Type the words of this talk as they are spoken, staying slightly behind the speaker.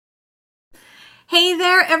Hey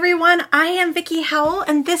there, everyone. I am Vickie Howell,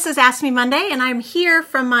 and this is Ask Me Monday, and I'm here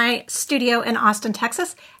from my studio in Austin,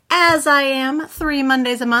 Texas, as I am 3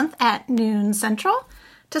 Mondays a month at noon Central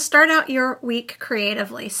to start out your week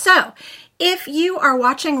creatively. So if you are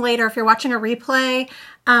watching later, if you're watching a replay,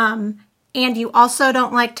 and you also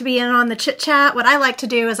don't like to be in on the chit chat, what I like to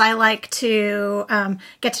do is I like to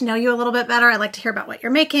get to know you a little bit better. I like to hear about what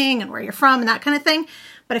you're making and where you're from and that kind of thing.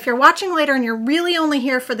 But if you're watching later and you're really only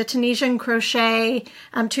here for the Tunisian crochet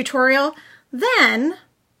tutorial, then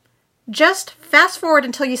just fast forward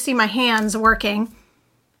until you see my hands working.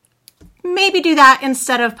 Maybe do that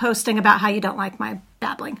instead of posting about how you don't like my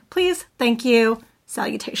babbling. Please, thank you.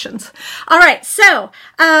 Salutations. All right, so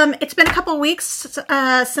it's been a couple weeks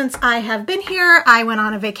since I have been here. I went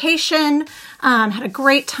on a vacation, had a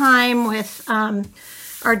great time with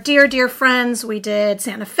our dear, dear friends. We did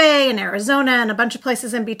Santa Fe and Arizona and a bunch of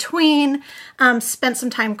places in between, spent some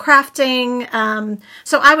time crafting.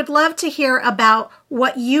 So I would love to hear about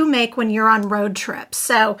what you make when you're on road trips.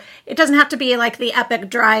 So it doesn't have to be like the epic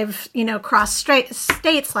drive, cross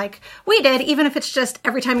states like we did, even if it's just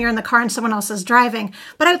every time you're in the car and someone else is driving.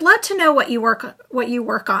 But I would love to know what you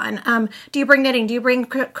work on. Do you bring knitting? Do you bring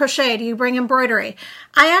crochet? Do you bring embroidery?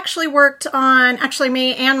 I actually worked on,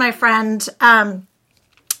 me and my friend,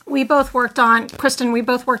 we both worked on, Kristen, we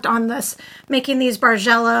both worked on this, making these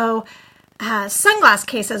Bargello sunglass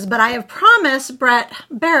cases, but I have promised Brett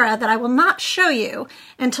Barra that I will not show you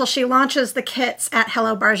until she launches the kits at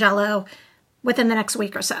Hello Bargello within the next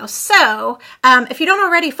week or so. So if you don't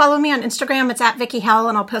already follow me on Instagram, it's at Vickie Howell,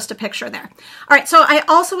 and I'll post a picture there. All right, so I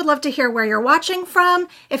also would love to hear where you're watching from.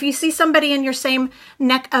 If you see somebody in your same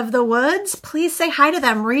neck of the woods, please say hi to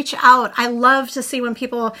them, reach out. I love to see when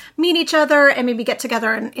people meet each other and maybe get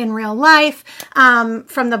together in real life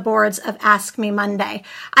from the boards of Ask Me Monday.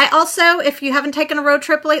 I also, if you haven't taken a road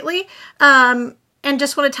trip lately, and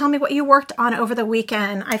just want to tell me what you worked on over the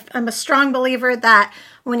weekend. I'm a strong believer that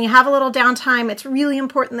when you have a little downtime, it's really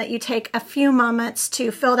important that you take a few moments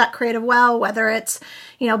to fill that creative well, whether it's,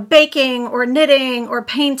 baking or knitting or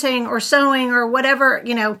painting or sewing or whatever,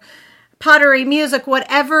 pottery, music,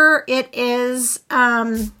 whatever it is,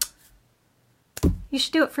 you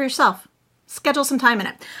should do it for yourself. Schedule some time in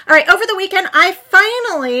it. All right, over the weekend, I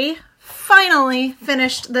finally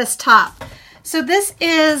finished this top. So this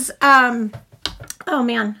is, oh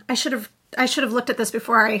man, I should have looked at this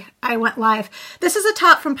before I went live. This is a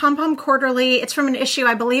top from Pom Pom Quarterly. It's from an issue,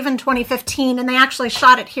 I believe, in 2015, and they actually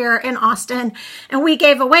shot it here in Austin. And we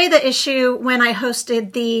gave away the issue when I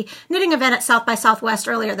hosted the knitting event at South by Southwest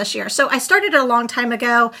earlier this year. So I started it a long time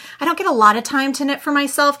ago. I don't get a lot of time to knit for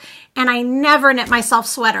myself, and I never knit myself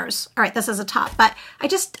sweaters. All right, this is a top, but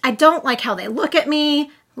I don't like how they look at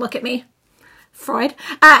me. Freud,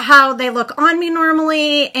 how they look on me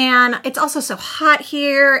normally, and it's also so hot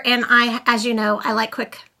here, and as you know, I like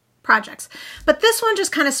quick projects. But this one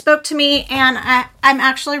just kind of spoke to me, and I'm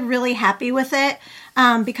actually really happy with it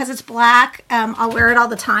because it's black. I'll wear it all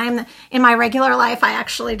the time. In my regular life, I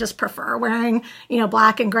actually just prefer wearing,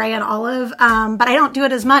 black and gray and olive, but I don't do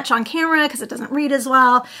it as much on camera because it doesn't read as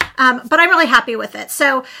well, but I'm really happy with it.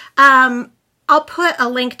 So I'll put a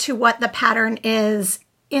link to what the pattern is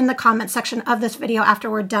in the comment section of this video after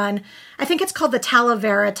we're done. I think it's called the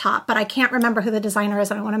Talavera top, but I can't remember who the designer is,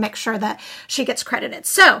 and I want to make sure that she gets credited.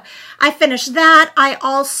 So I finished that. I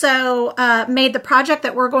also made the project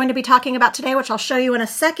that we're going to be talking about today, which I'll show you in a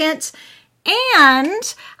second.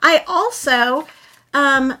 And I also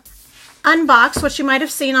unboxed, which you might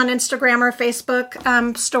have seen on Instagram or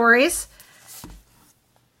Facebook stories,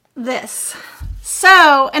 this.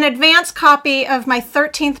 So, an advanced copy of my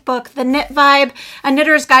 13th book, The Knit Vibe, A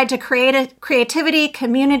Knitter's Guide to Creativity,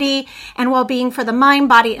 Community, and Well-Being for the Mind,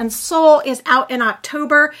 Body, and Soul, is out in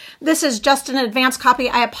October. This is just an advanced copy.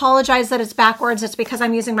 I apologize that it's backwards. It's because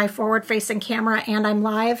I'm using my forward-facing camera and I'm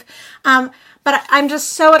live. But I'm just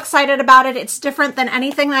so excited about it. It's different than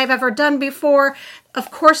anything I've ever done before.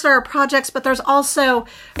 Of course, there are projects, but there's also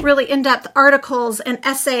really in-depth articles and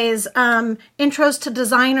essays, intros to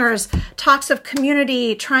designers, talks of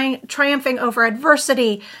community, triumphing over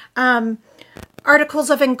adversity,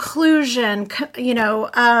 articles of inclusion,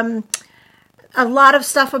 a lot of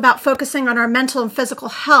stuff about focusing on our mental and physical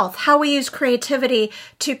health, how we use creativity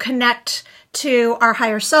to connect to our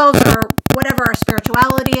higher selves or whatever our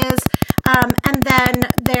spirituality is. And then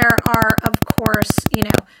there are, of course,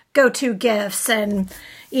 go-to gifts and,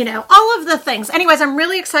 all of the things. Anyways, I'm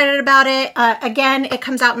really excited about it. Again, it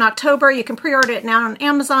comes out in October. You can pre-order it now on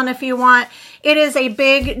Amazon if you want. It is a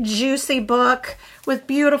big, juicy book with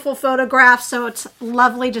beautiful photographs, so it's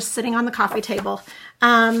lovely just sitting on the coffee table.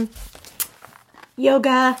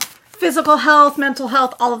 Yoga, physical health, mental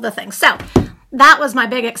health, all of the things. So that was my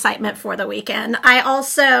big excitement for the weekend. I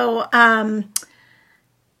also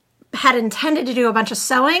had intended to do a bunch of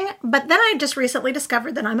sewing, but then I just recently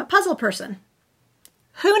discovered that I'm a puzzle person.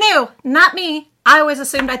 Who knew? Not me. I always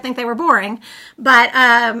assumed I'd think they were boring, but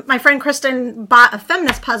my friend Kristen bought a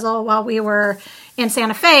feminist puzzle while we were in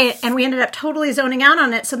Santa Fe, and we ended up totally zoning out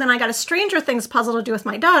on it. So then I got a Stranger Things puzzle to do with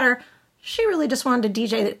my daughter. She really just wanted to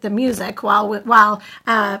DJ the music while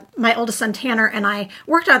my oldest son Tanner and I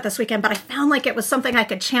worked on it this weekend, but I found like it was something I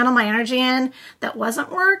could channel my energy in that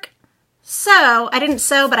wasn't work. So I didn't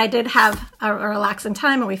sew, but I did have a relaxing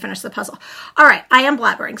time and we finished the puzzle. All right, I am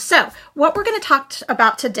blabbering. So what we're going to talk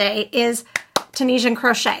about today is Tunisian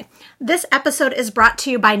crochet. This episode is brought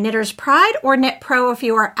to you by Knitter's Pride or Knit Pro if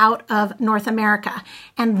you are out of North America.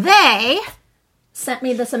 And they sent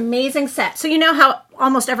me this amazing set. So you know how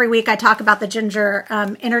almost every week I talk about the Ginger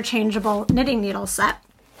interchangeable knitting needle set.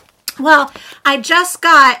 Well, on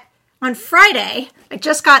Friday, I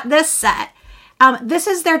just got this set. This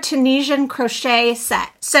is their Tunisian crochet set.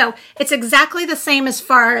 So it's exactly the same as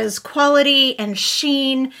far as quality and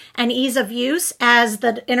sheen and ease of use as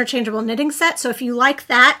the interchangeable knitting set. So if you like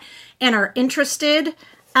that and are interested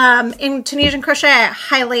in Tunisian crochet, I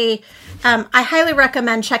highly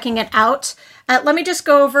recommend checking it out. Let me just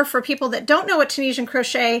go over for people that don't know what Tunisian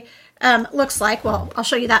crochet looks like. Well, I'll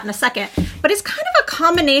show you that in a second. But it's kind of a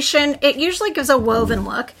combination. It usually gives a woven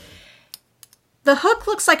look. The hook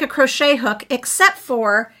looks like a crochet hook, except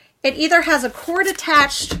for it either has a cord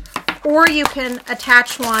attached or you can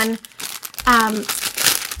attach one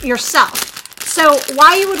yourself. So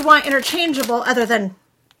why you would want interchangeable other than,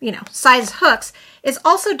 size hooks is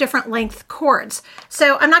also different length cords.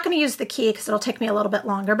 So I'm not going to use the key because it'll take me a little bit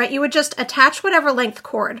longer, but you would just attach whatever length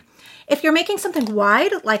cord. If you're making something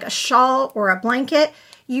wide, like a shawl or a blanket,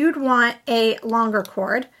 you'd want a longer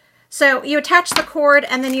cord. So you attach the cord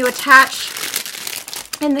and then you attach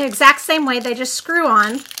in the exact same way, they just screw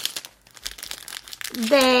on.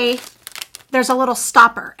 There's a little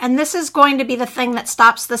stopper, and this is going to be the thing that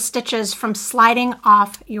stops the stitches from sliding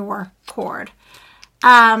off your cord.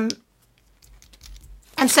 And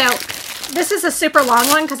so this is a super long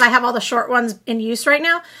one because I have all the short ones in use right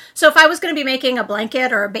now. So if I was going to be making a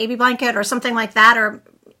blanket or a baby blanket or something like that, or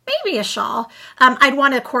maybe a shawl, I'd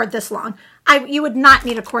want a cord this long. You would not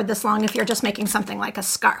need a cord this long if you're just making something like a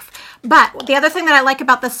scarf. But the other thing that I like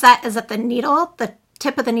about the set is that the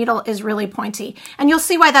tip of the needle is really pointy. And you'll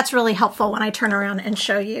see why that's really helpful when I turn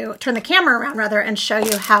the camera around and show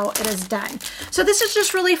you how it is done. So this is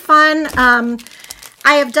just really fun.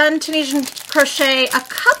 I have done Tunisian crochet a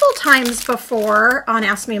couple times before on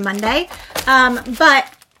Ask Me Monday,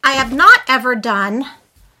 but I have not ever done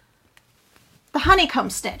the honeycomb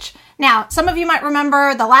stitch. Now, some of you might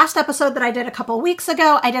remember the last episode that I did a couple weeks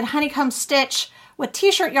ago. I did honeycomb stitch with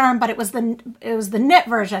t-shirt yarn, but it was the knit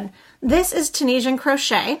version. This is Tunisian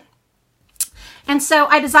crochet. And so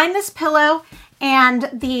I designed this pillow, and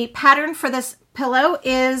the pattern for this pillow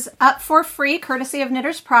is up for free, courtesy of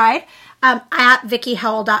Knitter's Pride, at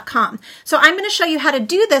VickieHowell.com. So I'm going to show you how to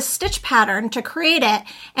do this stitch pattern to create it.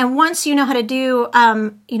 And once you know how to do,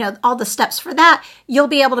 all the steps for that, you'll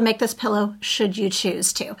be able to make this pillow should you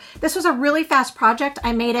choose to. This was a really fast project.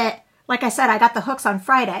 I made it, like I said, I got the hooks on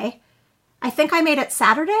Friday. I think I made it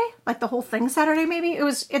Saturday, like the whole thing Saturday maybe.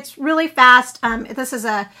 It's really fast. This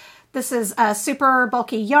is a super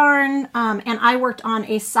bulky yarn, and I worked on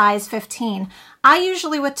a size 15. I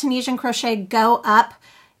usually with Tunisian crochet go up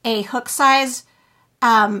a hook size,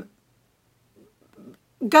 go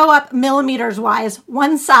up millimeters wise,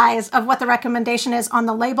 one size of what the recommendation is on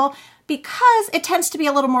the label, because it tends to be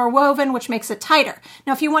a little more woven, which makes it tighter.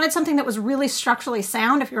 Now, if you wanted something that was really structurally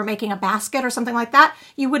sound, if you were making a basket or something like that,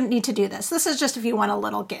 you wouldn't need to do this. This is just if you want a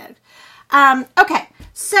little give. Okay,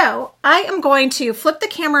 so I am going to flip the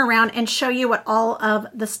camera around and show you what all of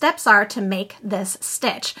the steps are to make this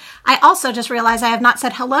stitch. I also just realized I have not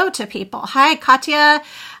said hello to people. Hi, Katya,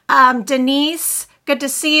 Denise, good to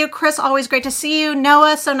see you. Chris, always great to see you.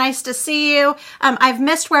 Noah, so nice to see you. I've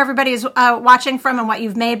missed where everybody is watching from and what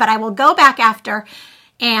you've made, but I will go back after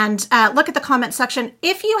and look at the comment section.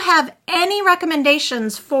 If you have any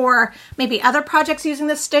recommendations for maybe other projects using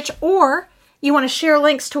this stitch, or you want to share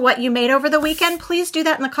links to what you made over the weekend, please do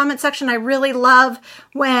that in the comment section. I really love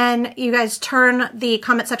when you guys turn the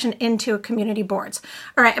comment section into community boards.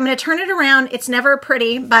 All right, I'm going to turn it around. It's never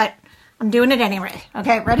pretty, but I'm doing it anyway.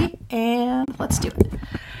 Okay, ready? And let's do it.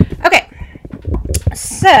 Okay,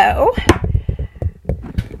 so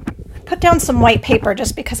put down some white paper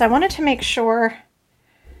just because I wanted to make sure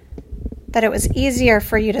that it was easier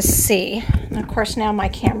for you to see. And of course, now my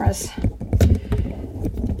camera's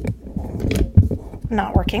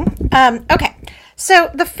not working. Okay, so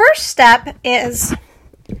the first step is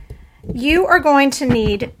you are going to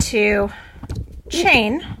need to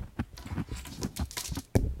chain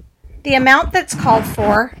the amount that's called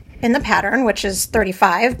for in the pattern, which is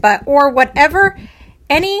 35, or whatever,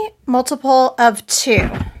 any multiple of 2.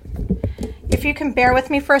 If you can bear with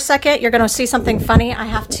me for a second, you're going to see something funny. I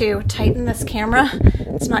have to tighten this camera.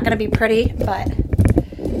 It's not going to be pretty, but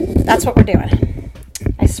that's what we're doing.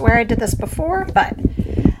 I swear I did this before, but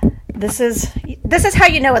this is how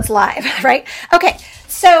you know it's live, right? Okay,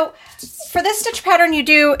 so for this stitch pattern,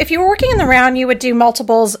 if you were working in the round, you would do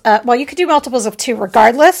multiples. Well, you could do multiples of 2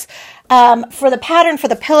 regardless. For the pattern, for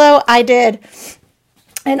the pillow, I did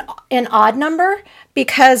an odd number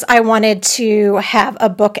because I wanted to have a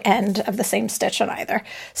bookend of the same stitch on either.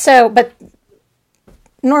 So, but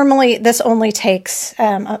normally this only takes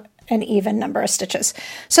an even number of stitches.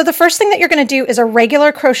 So the first thing that you're going to do is a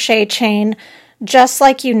regular crochet chain, just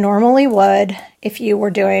like you normally would if you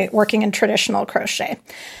were working in traditional crochet.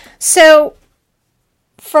 So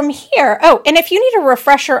from here, oh, and if you need a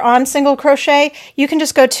refresher on single crochet, you can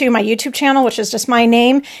just go to my YouTube channel, which is just my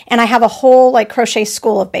name, and I have a whole crochet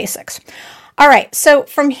school of basics. All right, so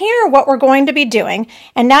from here, what we're going to be doing,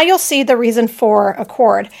 and now you'll see the reason for a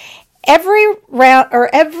cord. Every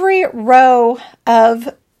row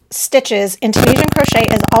of stitches in Tunisian crochet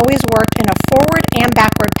is always worked in a forward and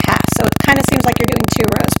backward pass. So it kind of seems like you're doing 2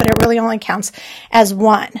 rows, but it really only counts as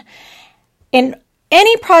 1. In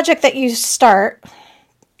any project that you start,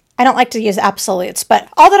 I don't like to use absolutes, but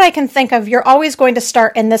all that I can think of, you're always going to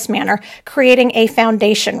start in this manner, creating a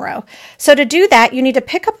foundation row. So to do that, you need to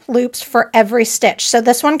pick up loops for every stitch. So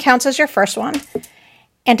this one counts as your first one.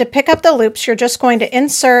 And to pick up the loops, you're just going to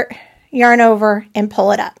insert, yarn over, and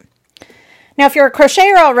pull it up. Now, if you're a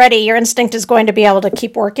crocheter already, your instinct is going to be able to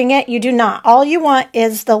keep working it. You do not. All you want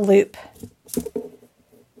is the loop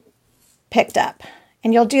picked up.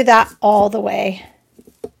 And you'll do that all the way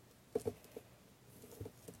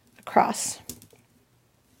across.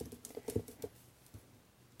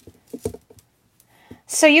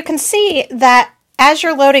 So you can see that as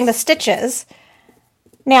you're loading the stitches,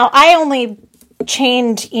 now I only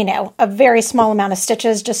chained, a very small amount of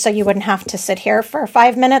stitches just so you wouldn't have to sit here for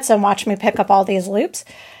 5 minutes and watch me pick up all these loops.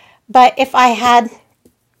 But if I had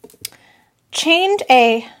chained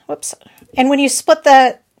whoops, and when you split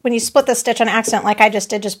the stitch on accident like I just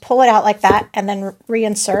did, just pull it out like that and then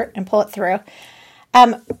reinsert and pull it through.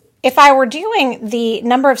 If I were doing the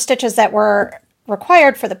number of stitches that were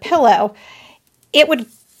required for the pillow,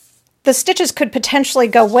 the stitches could potentially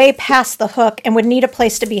go way past the hook and would need a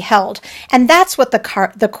place to be held. And that's what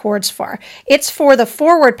the cord's for. It's for the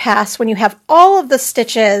forward pass when you have all of the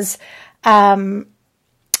stitches loaded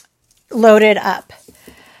up.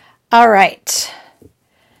 All right.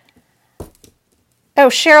 Oh,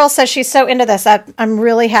 Cheryl says she's so into this. I'm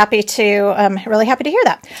really happy to hear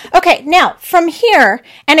that. Okay, now from here,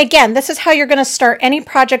 and again, this is how you're going to start any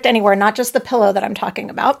project anywhere, not just the pillow that I'm talking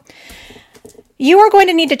about. You are going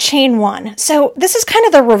to need to chain 1. So this is kind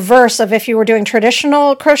of the reverse of if you were doing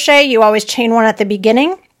traditional crochet. You always chain 1 at the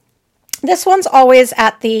beginning. This one's always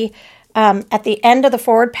at the end of the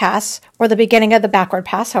forward pass or the beginning of the backward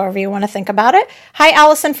pass, however you want to think about it. Hi,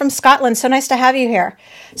 Allison from Scotland. So nice to have you here.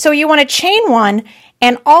 So you want to chain 1,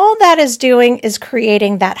 and all that is doing is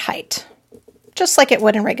creating that height, just like it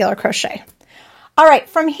would in regular crochet. All right,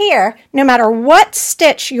 from here, no matter what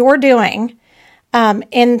stitch you're doing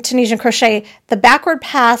in Tunisian crochet, the backward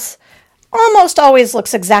pass almost always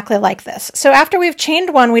looks exactly like this. So after we've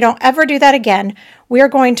chained 1, we don't ever do that again. We are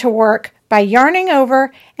going to work by yarning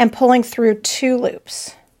over and pulling through 2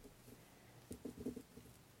 loops.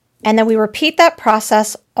 And then we repeat that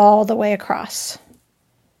process all the way across.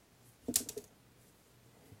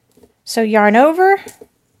 So yarn over,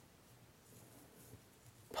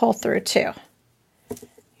 pull through 2.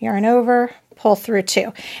 Yarn over, pull through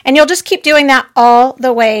 2. And you'll just keep doing that all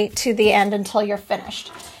the way to the end until you're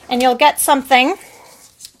finished. And you'll get something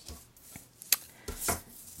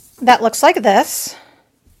that looks like this.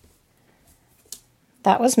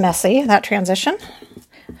 That was messy, that transition.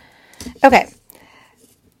 Okay,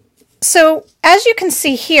 so as you can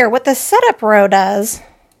see here, what the setup row does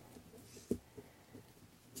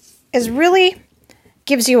is really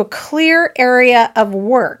gives you a clear area of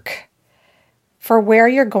work for where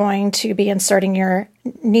you're going to be inserting your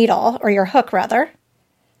needle, or your hook rather,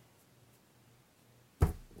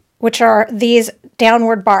 which are these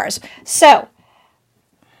downward bars. So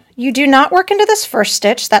you do not work into this first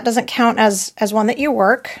stitch. That doesn't count as one that you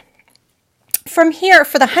work. From here,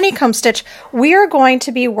 for the honeycomb stitch, we are going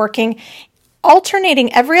to be working,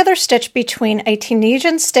 alternating every other stitch between a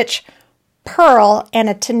Tunisian stitch purl and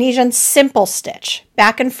a Tunisian simple stitch,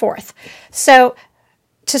 back and forth. So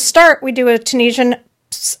to start, we do a Tunisian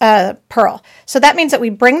purl. So that means that we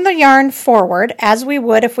bring the yarn forward as we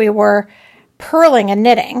would if we were purling and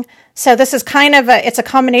knitting. So this is kind of it's a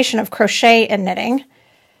combination of crochet and knitting.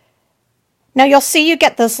 Now you'll see you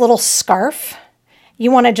get this little scarf.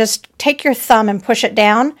 You want to just take your thumb and push it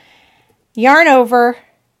down, yarn over,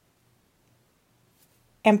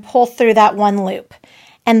 and pull through that one loop.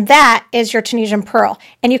 And that is your Tunisian purl.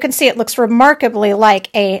 And you can see it looks remarkably like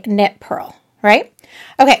a knit purl, right?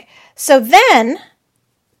 Okay, so then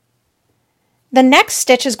the next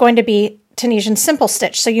stitch is going to be Tunisian simple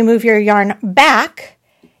stitch. So you move your yarn back,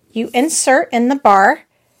 you insert in the bar,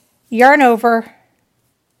 yarn over,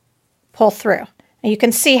 pull through. And you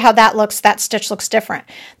can see how that stitch looks different.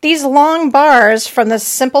 These long bars from the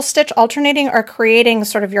simple stitch alternating are creating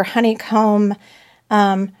sort of your honeycomb.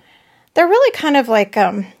 They're really kind of like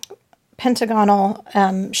pentagonal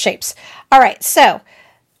shapes. All right, so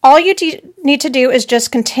all you need to do is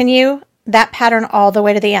just continue that pattern all the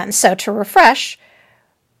way to the end. So to refresh,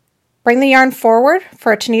 bring the yarn forward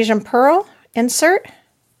for a Tunisian purl, insert.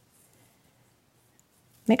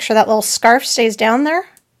 Make sure that little scarf stays down there,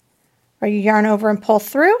 or you yarn over and pull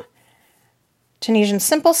through. Tunisian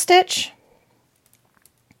simple stitch,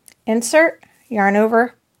 insert, yarn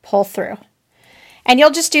over, pull through. And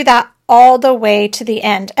you'll just do that all the way to the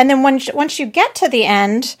end. And then once you get to the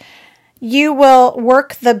end, you will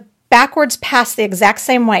work the backwards pass the exact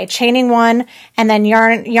same way, chaining one and then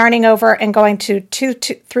yarning over and going through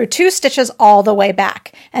two stitches all the way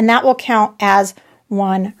back. And that will count as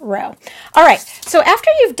one row. All right, so after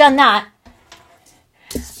you've done that,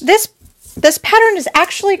 this pattern is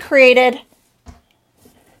actually created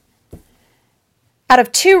out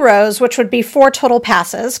of 2 rows, which would be 4 total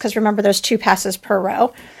passes, because remember there's 2 passes per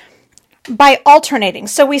row, by alternating.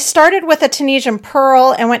 So we started with a Tunisian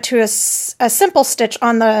purl and went to a simple stitch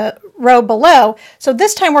on the row below. So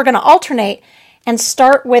this time we're going to alternate and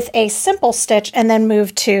start with a simple stitch and then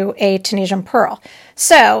move to a Tunisian purl.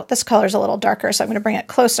 So this color is a little darker, so I'm going to bring it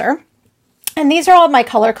closer. And these are all my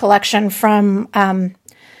color collection from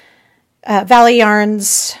Valley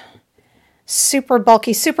Yarns Super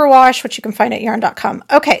Bulky Superwash, which you can find at yarn.com.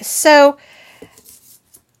 Okay, so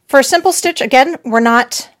for a simple stitch, again, we're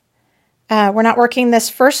not working this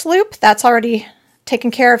first loop. That's already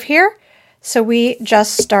taken care of here. So we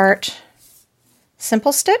just start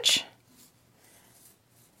simple stitch,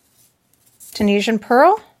 Tunisian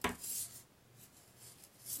purl,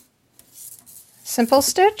 simple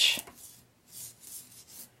stitch,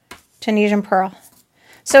 Tunisian purl.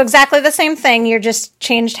 So exactly the same thing, you just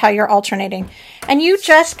changed how you're alternating. And you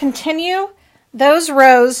just continue those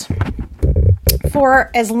rows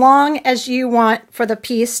for as long as you want for the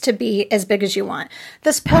piece to be as big as you want.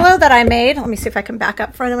 This pillow that I made, let me see if I can back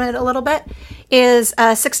up from it a little bit, is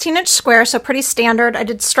a 16-inch square, so pretty standard. I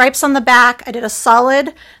did stripes on the back. I did a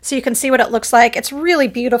solid, so you can see what it looks like. It's really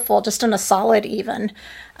beautiful, just in a solid even.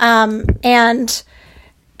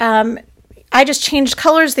 I just changed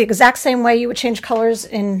colors the exact same way you would change colors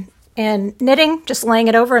in knitting, just laying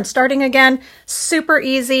it over and starting again. Super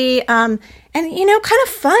easy, and you know, kind of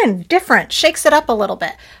fun, different, shakes it up a little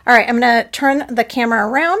bit. All right, I'm gonna turn the camera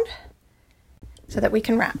around so that we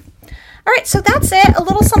can wrap. All right, so that's it, a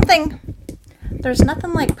little something. There's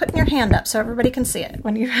nothing like putting your hand up so everybody can see it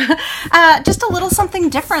when you just a little something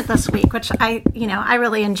different this week, which I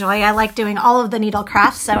really enjoy. I like doing all of the needle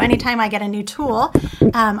crafts, so anytime I get a new tool,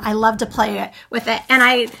 I love to play with it. And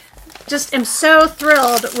I just am so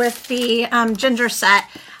thrilled with the Ginger set.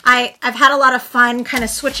 I've had a lot of fun kind of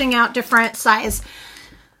switching out different size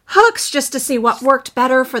hooks just to see what worked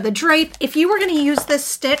better for the drape. If you were going to use this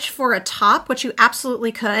stitch for a top, which you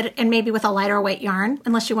absolutely could, and maybe with a lighter weight yarn,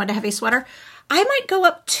 unless you want a heavy sweater, I might go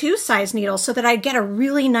up 2 size needles so that I get a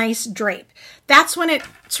really nice drape. That's when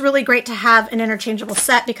it's really great to have an interchangeable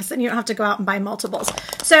set, because then you don't have to go out and buy multiples.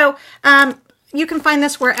 So you can find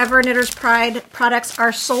this wherever Knitter's Pride products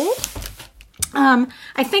are sold.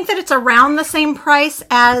 I think that it's around the same price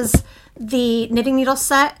as the knitting needle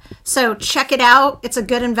set, so check it out. It's a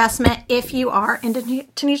good investment if you are into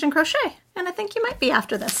Tunisian crochet, and I think you might be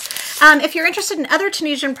after this. If you're interested in other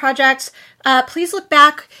Tunisian projects, please look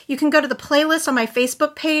back. You can go to the playlist on my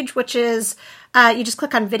Facebook page, which is, you just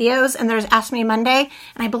click on videos and there's Ask Me Monday.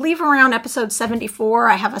 And I believe around episode 74,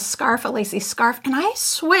 I have a scarf, a lacy scarf. And I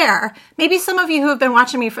swear, maybe some of you who have been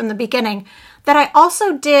watching me from the beginning, that I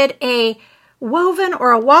also did a woven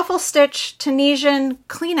or a waffle stitch Tunisian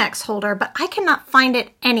Kleenex holder, but I cannot find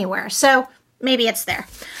it anywhere. So maybe it's there.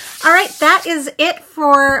 All right, that is it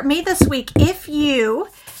for me this week. If you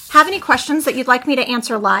have any questions that you'd like me to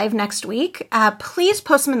answer live next week, please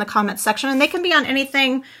post them in the comments section. And they can be on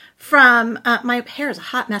anything from, my hair is a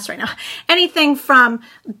hot mess right now, anything from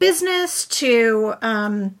business to,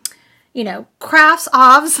 you know, crafts,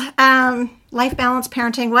 OVs, life balance,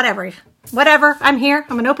 parenting, whatever. Whatever, I'm here.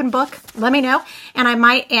 I'm an open book. Let me know, and I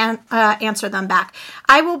might answer them back.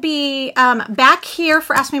 I will be back here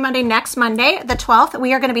for Ask Me Monday next Monday, the 12th.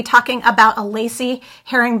 We are going to be talking about a lacy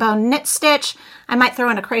herringbone knit stitch. I might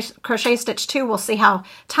throw in a crochet stitch too. We'll see how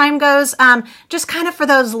time goes. Just kind of for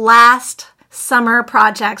those last summer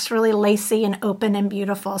projects, really lacy and open and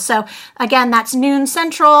beautiful. So again, that's noon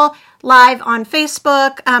Central, live on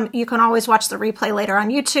Facebook. You can always watch the replay later on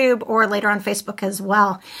YouTube or later on Facebook as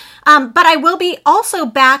well. But I will be also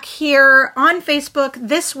back here on Facebook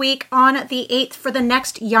this week on the 8th for the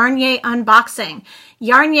next Yarnyay unboxing.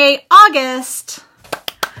 Yarnyay August.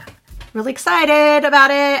 Really excited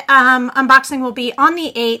about it. Unboxing will be on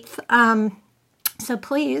the 8th. So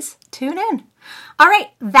please tune in. All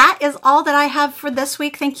right, that is all that I have for this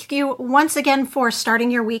week. Thank you once again for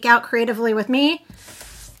starting your week out creatively with me.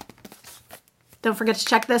 Don't forget to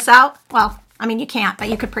check this out. Well, I mean, you can't, but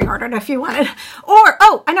you could pre-order it if you wanted. Or,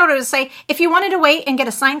 oh, I know what I was going to say. If you wanted to wait and get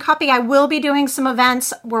a signed copy, I will be doing some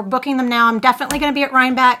events. We're booking them now. I'm definitely going to be at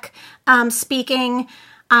Rhinebeck speaking.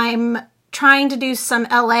 I'm trying to do some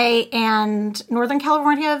LA and Northern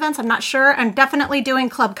California events. I'm not sure. I'm definitely doing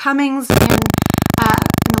Club Cummings in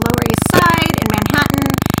the Lower East Side, in Manhattan,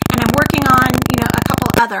 and I'm working on, you know, a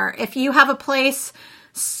couple other. If you have a place,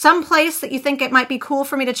 some place that you think it might be cool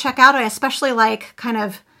for me to check out, I especially like kind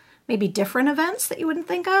of maybe different events that you wouldn't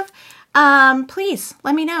think of, please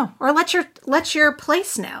let me know, or let your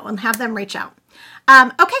place know and have them reach out.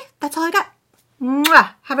 Okay, that's all I got.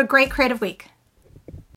 Mwah. Have a great creative week.